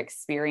 years of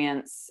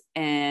experience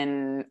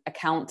in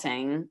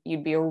accounting,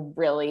 you'd be a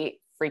really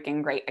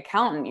freaking great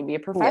accountant. You'd be a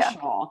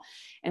professional.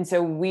 Yeah. And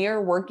so we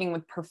are working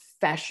with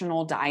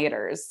professional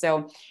dieters.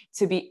 So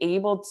to be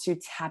able to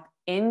tap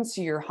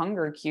into your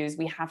hunger cues,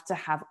 we have to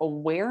have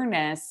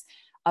awareness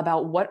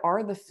about what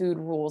are the food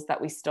rules that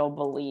we still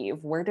believe?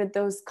 Where did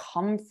those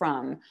come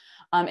from?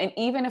 And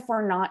even if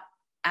we're not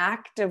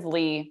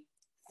actively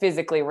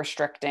physically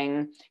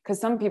restricting, because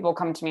some people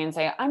come to me and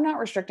say, I'm not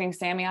restricting,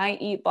 Sammy, I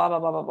eat blah, blah,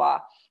 blah, blah, blah,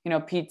 you know,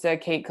 pizza,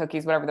 cake,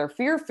 cookies, whatever their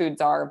fear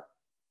foods are.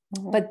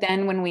 But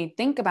then when we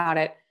think about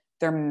it,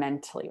 they're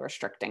mentally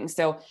restricting.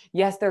 So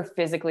yes, they're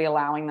physically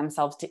allowing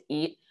themselves to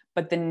eat,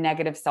 but the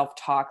negative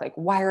self-talk, like,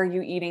 why are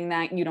you eating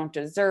that? You don't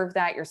deserve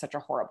that. You're such a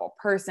horrible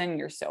person.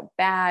 You're so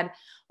bad.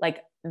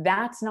 Like,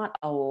 that's not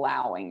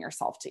allowing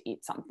yourself to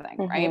eat something,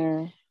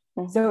 right?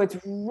 So it's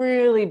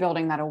really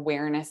building that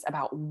awareness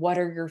about what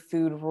are your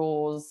food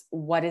rules?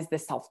 What is the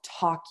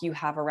self-talk you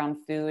have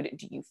around food?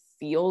 Do you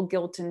feel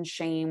guilt and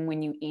shame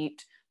when you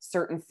eat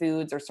certain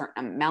foods or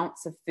certain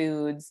amounts of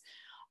foods?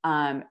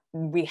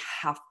 We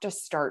have to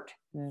start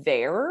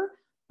there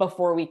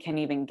before we can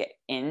even get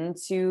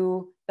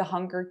into the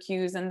hunger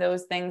cues and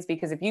those things,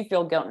 because if you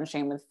feel guilt and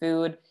shame with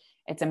food,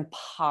 it's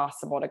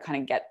impossible to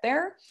kind of get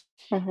there.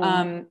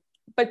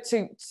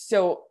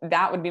 So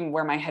that would be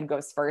where my head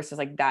goes first, is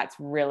like, that's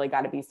really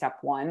got to be step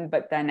one.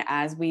 But then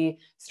as we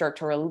start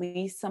to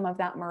release some of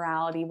that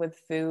morality with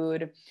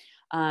food,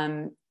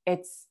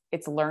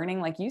 it's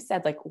learning, like you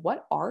said, like,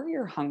 what are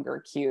your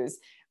hunger cues?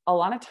 A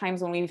lot of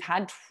times when we've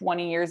had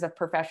 20 years of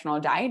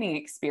professional dieting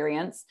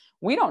experience,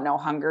 we don't know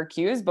hunger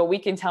cues, but we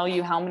can tell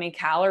you how many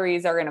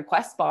calories are in a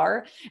Quest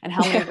bar and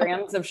how many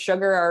grams of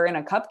sugar are in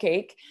a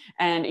cupcake,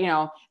 and, you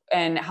know,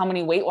 and how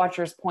many Weight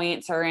Watchers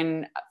points are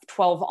in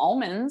 12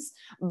 almonds,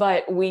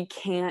 but we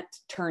can't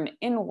turn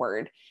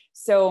inward.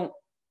 So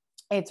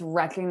it's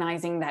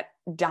recognizing that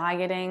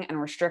dieting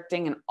and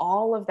restricting and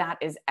all of that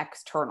is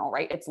external,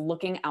 right? It's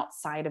looking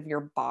outside of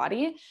your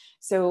body.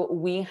 So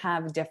we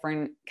have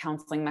different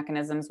counseling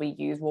mechanisms we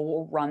use.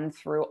 We'll run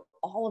through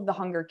all of the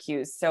hunger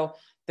cues. So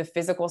the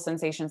physical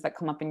sensations that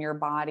come up in your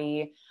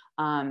body,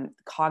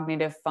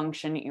 cognitive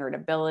function,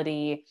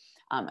 irritability,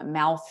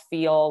 mouth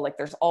feel, like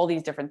there's all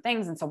these different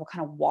things. And so we'll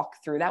kind of walk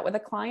through that with a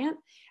client,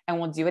 and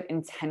we'll do it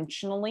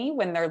intentionally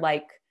when they're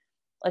like,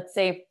 let's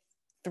say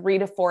 3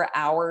 to 4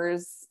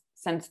 hours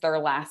since their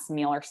last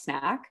meal or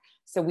snack.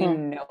 So we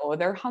know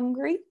they're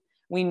hungry.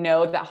 We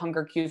know that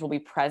hunger cues will be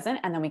present.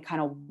 And then we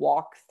kind of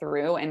walk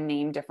through and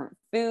name different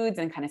foods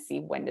and kind of see,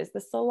 when does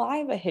the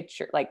saliva hit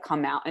your, like,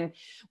 come out? And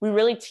we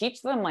really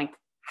teach them like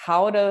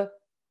how to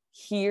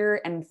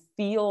hear and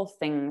feel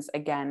things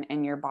again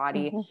in your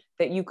body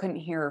that you couldn't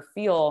hear or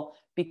feel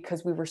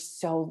because we were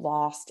so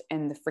lost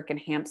in the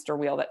freaking hamster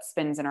wheel that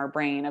spins in our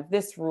brain of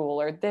this rule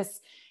or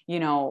this,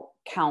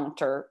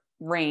 count or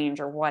range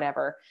or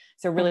whatever.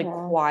 So really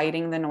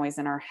quieting the noise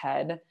in our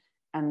head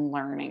and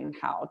learning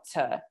how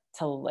to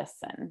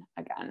listen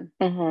again.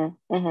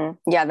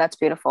 Yeah, that's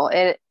beautiful.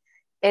 It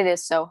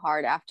is so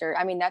hard after.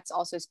 I mean, that's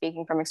also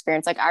speaking from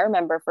experience. Like, I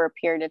remember for a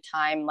period of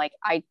time, like,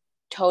 I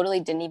totally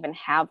didn't even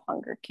have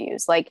hunger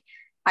cues. Like,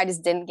 I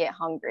just didn't get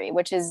hungry,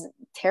 which is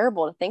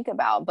terrible to think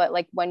about. But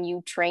like, when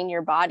you train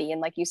your body, and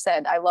like you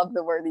said, I love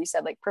the word that you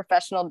said, like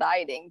professional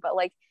dieting, but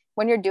like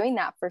when you're doing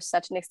that for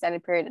such an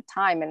extended period of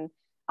time, and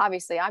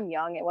obviously I'm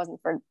young, it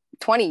wasn't for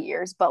 20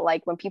 years, but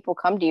like when people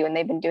come to you and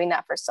they've been doing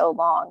that for so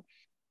long,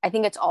 I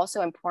think it's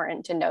also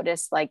important to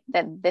notice like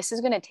that this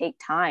is going to take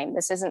time.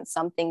 This isn't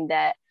something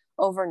that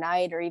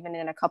overnight or even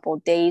in a couple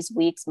of days,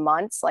 weeks,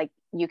 months, like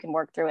you can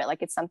work through it.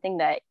 Like, it's something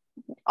that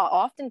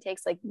often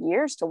takes like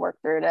years to work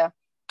through, to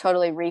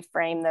totally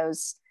reframe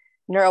those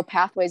neural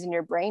pathways in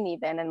your brain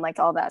even, and like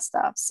all that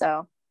stuff.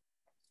 So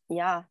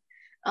yeah.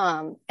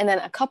 And then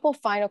a couple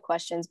final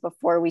questions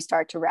before we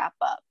start to wrap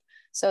up.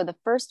 So the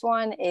first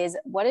one is,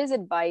 what is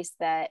advice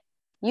that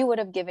you would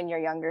have given your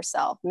younger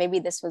self? Maybe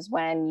this was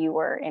when you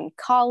were in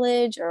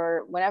college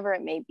or whatever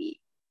it may be.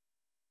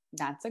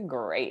 That's a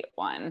great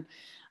one.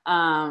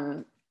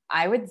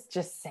 I would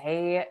just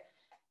say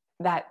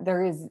that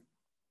there is,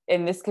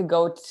 and this could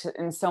go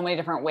in so many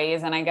different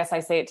ways. And I guess I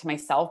say it to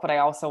myself, but I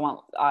also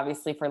want,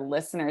 obviously, for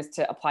listeners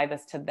to apply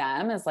this to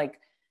them, is like,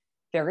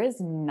 there is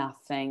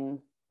nothing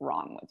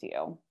wrong with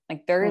you.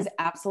 Like, there is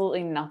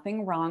absolutely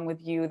nothing wrong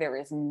with you. There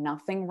is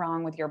nothing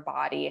wrong with your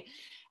body.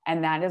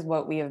 And that is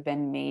what we have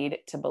been made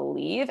to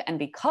believe. And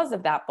because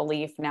of that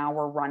belief, now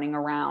we're running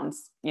around,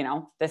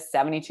 this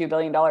 $72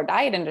 billion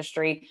diet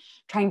industry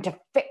trying to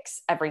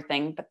fix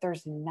everything, but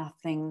there's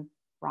nothing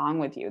wrong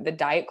with you. The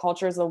diet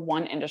culture is the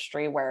one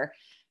industry where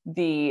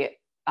the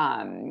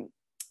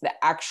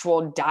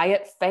actual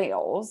diet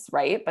fails,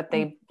 right? But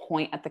they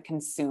point at the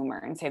consumer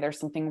and say there's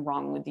something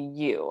wrong with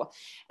you.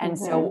 And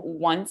so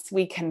once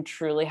we can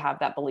truly have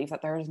that belief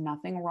that there's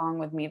nothing wrong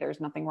with me,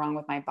 there's nothing wrong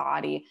with my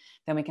body,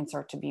 then we can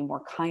start to be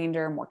more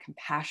kinder, more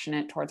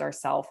compassionate towards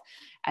ourselves.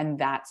 And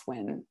that's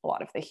when a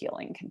lot of the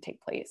healing can take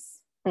place.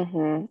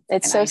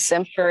 It's so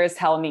simple. Sure as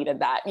hell needed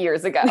that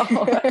years ago.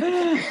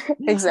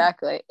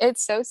 Exactly.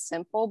 It's so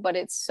simple, but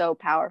it's so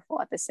powerful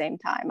at the same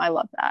time. I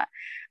love that.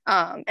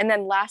 And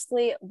then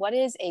lastly, what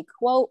is a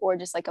quote or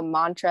just like a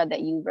mantra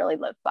that you really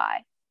live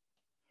by?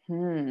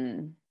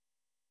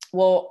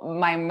 Well,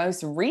 my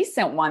most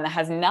recent one that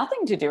has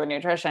nothing to do with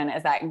nutrition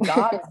is that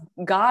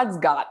God's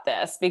got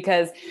this,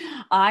 because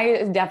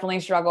I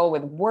definitely struggle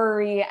with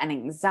worry and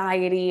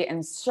anxiety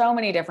and so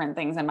many different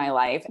things in my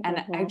life.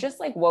 And I just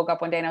like woke up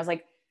one day and I was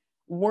like,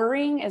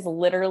 worrying is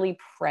literally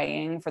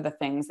praying for the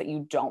things that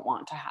you don't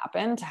want to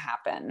happen.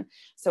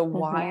 So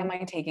why am I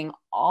taking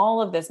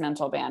all of this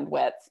mental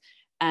bandwidth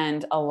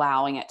and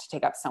allowing it to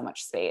take up so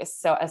much space?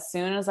 So as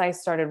soon as I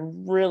started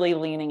really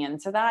leaning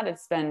into that,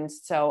 it's been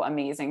so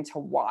amazing to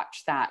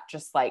watch that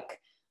just like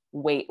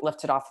weight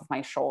lifted off of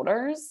my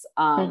shoulders.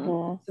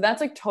 So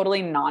that's like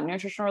totally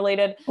non-nutrition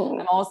related.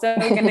 I'm also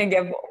going to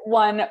give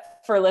one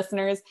for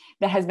listeners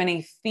that has been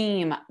a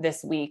theme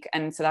this week.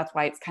 And so that's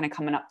why it's kind of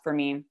coming up for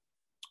me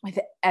with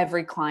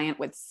every client,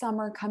 with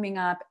summer coming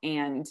up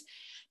and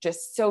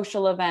just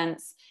social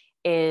events,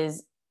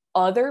 is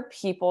other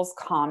people's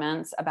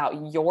comments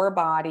about your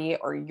body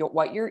or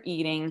what you're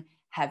eating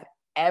have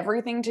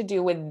everything to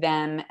do with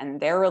them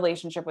and their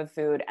relationship with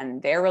food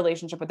and their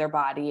relationship with their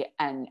body,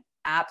 and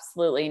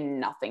absolutely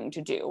nothing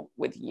to do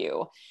with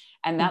you.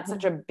 And that's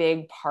such a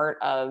big part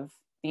of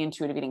the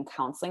intuitive eating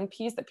counseling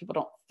piece that people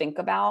don't think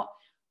about.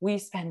 We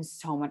spend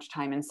so much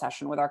time in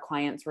session with our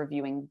clients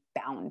reviewing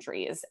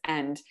boundaries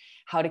and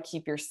how to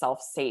keep yourself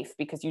safe,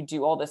 because you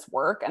do all this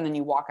work and then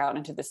you walk out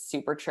into this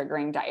super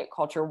triggering diet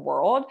culture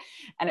world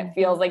and it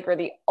feels like you're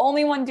the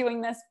only one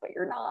doing this, but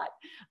you're not.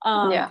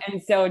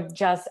 And so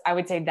I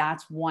would say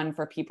that's one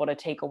for people to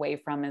take away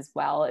from as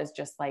well, is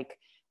just like,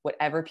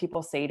 whatever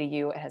people say to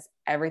you, it has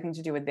everything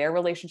to do with their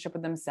relationship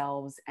with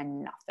themselves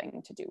and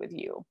nothing to do with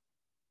you.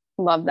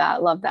 Love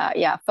that. Love that.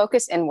 Yeah.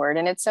 Focus inward.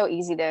 And it's so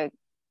easy to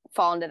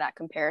fall into that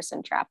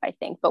comparison trap, I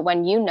think. But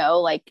when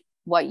like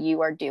what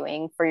you are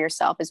doing for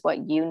yourself is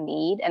what you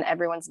need. And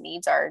everyone's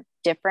needs are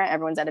different.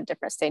 Everyone's at a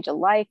different stage of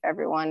life.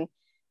 Everyone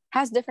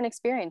has different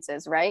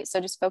experiences, right? So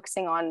just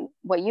focusing on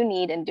what you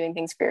need and doing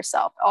things for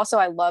yourself. Also,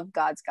 I love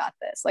God's got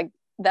this. Like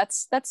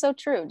that's so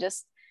true.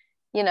 Just,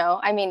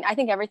 I mean, I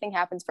think everything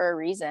happens for a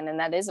reason. And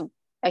that is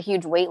a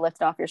huge weight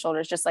lifted off your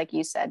shoulders, just like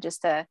you said,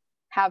 just to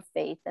have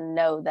faith and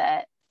know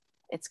that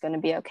it's going to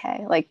be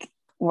okay. Like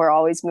we're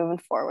always moving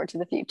forward to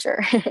the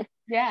future.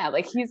 Yeah.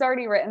 Like he's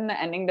already written the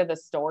ending to the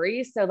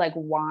story. So like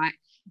why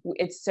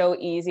it's so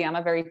easy. I'm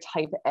a very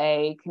type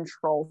A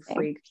control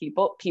freak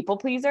people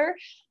pleaser.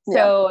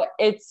 So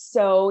it's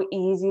so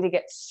easy to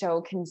get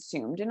so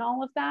consumed in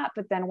all of that.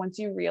 But then once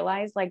you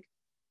realize like,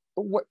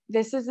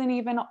 this isn't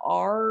even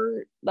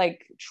our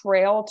like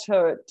trail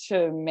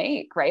to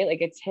make, right?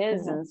 Like it's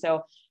his. And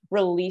so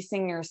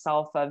releasing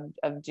yourself of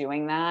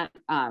doing that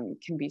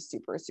can be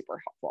super, super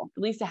helpful.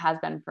 At least it has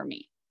been for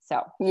me.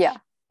 So yeah,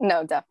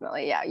 no,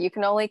 definitely. Yeah. You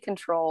can only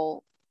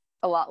control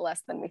a lot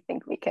less than we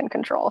think we can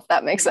control, if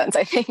that makes sense,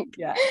 I think.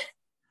 Yeah.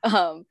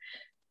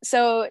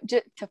 So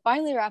to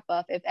finally wrap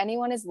up, if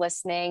anyone is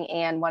listening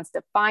and wants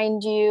to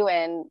find you,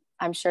 and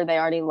I'm sure they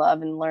already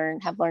love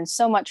and have learned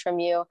so much from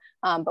you,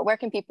 but where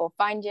can people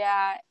find you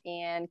at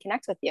and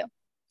connect with you?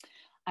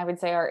 I would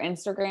say our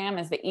Instagram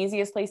is the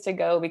easiest place to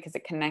go because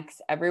it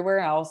connects everywhere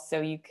else.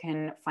 So you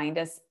can find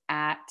us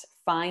at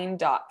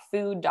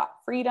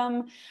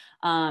find.food.freedom.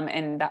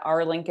 And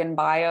our link in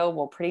bio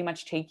will pretty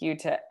much take you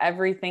to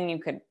everything you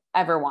could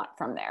ever want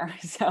from there.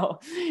 So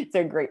it's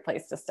a great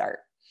place to start.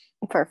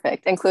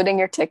 Perfect. Including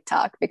your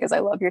TikTok, because I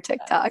love your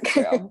TikTok.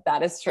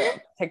 That is true.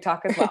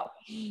 TikTok as well.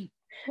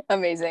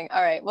 Amazing.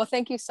 All right. Well,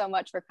 thank you so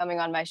much for coming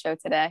on my show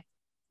today.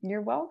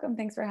 You're welcome.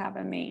 Thanks for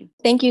having me.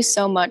 Thank you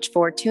so much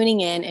for tuning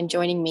in and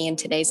joining me in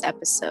today's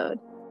episode.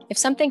 If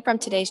something from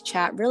today's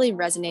chat really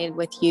resonated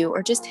with you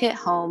or just hit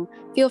home,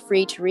 feel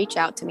free to reach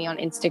out to me on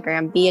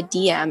Instagram via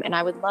DM, and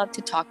I would love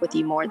to talk with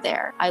you more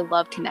there. I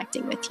love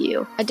connecting with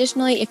you.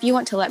 Additionally, if you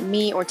want to let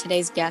me or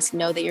today's guest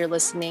know that you're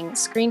listening,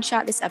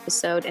 screenshot this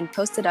episode and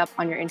post it up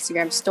on your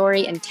Instagram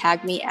story and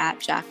tag me at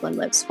Jacqueline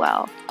Lives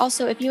Well.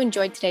 Also, if you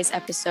enjoyed today's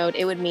episode,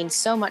 it would mean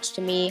so much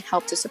to me,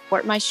 help to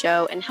support my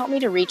show, and help me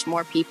to reach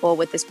more people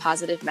with this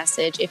positive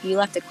message if you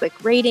left a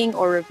quick rating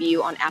or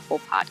review on Apple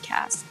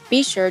Podcasts.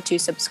 Be sure to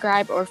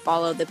subscribe or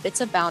follow the Bits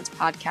of Balance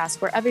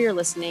podcast wherever you're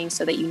listening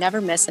so that you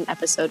never miss an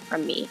episode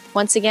from me.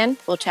 Once again,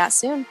 we'll chat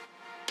soon.